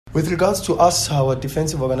With regards to us, our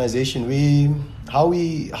defensive organization, how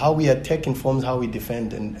we attack informs how we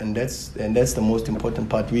defend, and that's the most important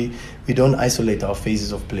part. We don't isolate our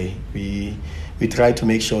phases of play. We try to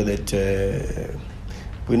make sure that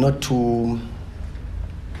we're not too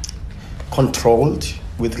controlled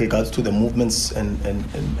with regards to the movements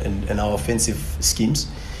and our offensive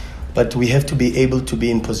schemes. But we have to be able to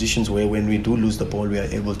be in positions where when we do lose the ball, we are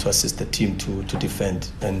able to assist the team to defend.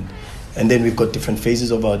 And then we've got different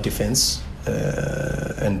phases of our defense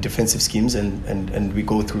and defensive schemes, and we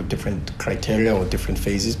go through different criteria or different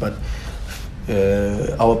phases. But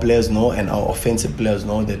our players know, and our offensive players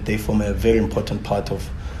know, that they form a very important part of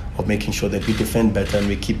making sure that we defend better and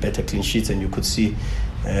we keep better clean sheets. And you could see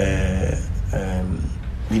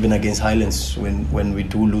even against Highlands, when we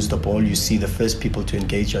do lose the ball, you see the first people to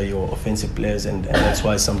engage are your offensive players, and that's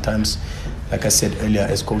why sometimes, like I said earlier,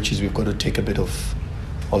 as coaches, we've got to take a bit of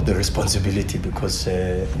the responsibility, because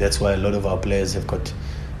that's why a lot of our players have got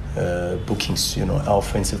bookings. You know, our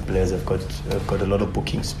offensive players have got a lot of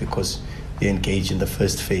bookings because they engage in the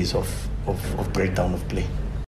first phase of breakdown of play.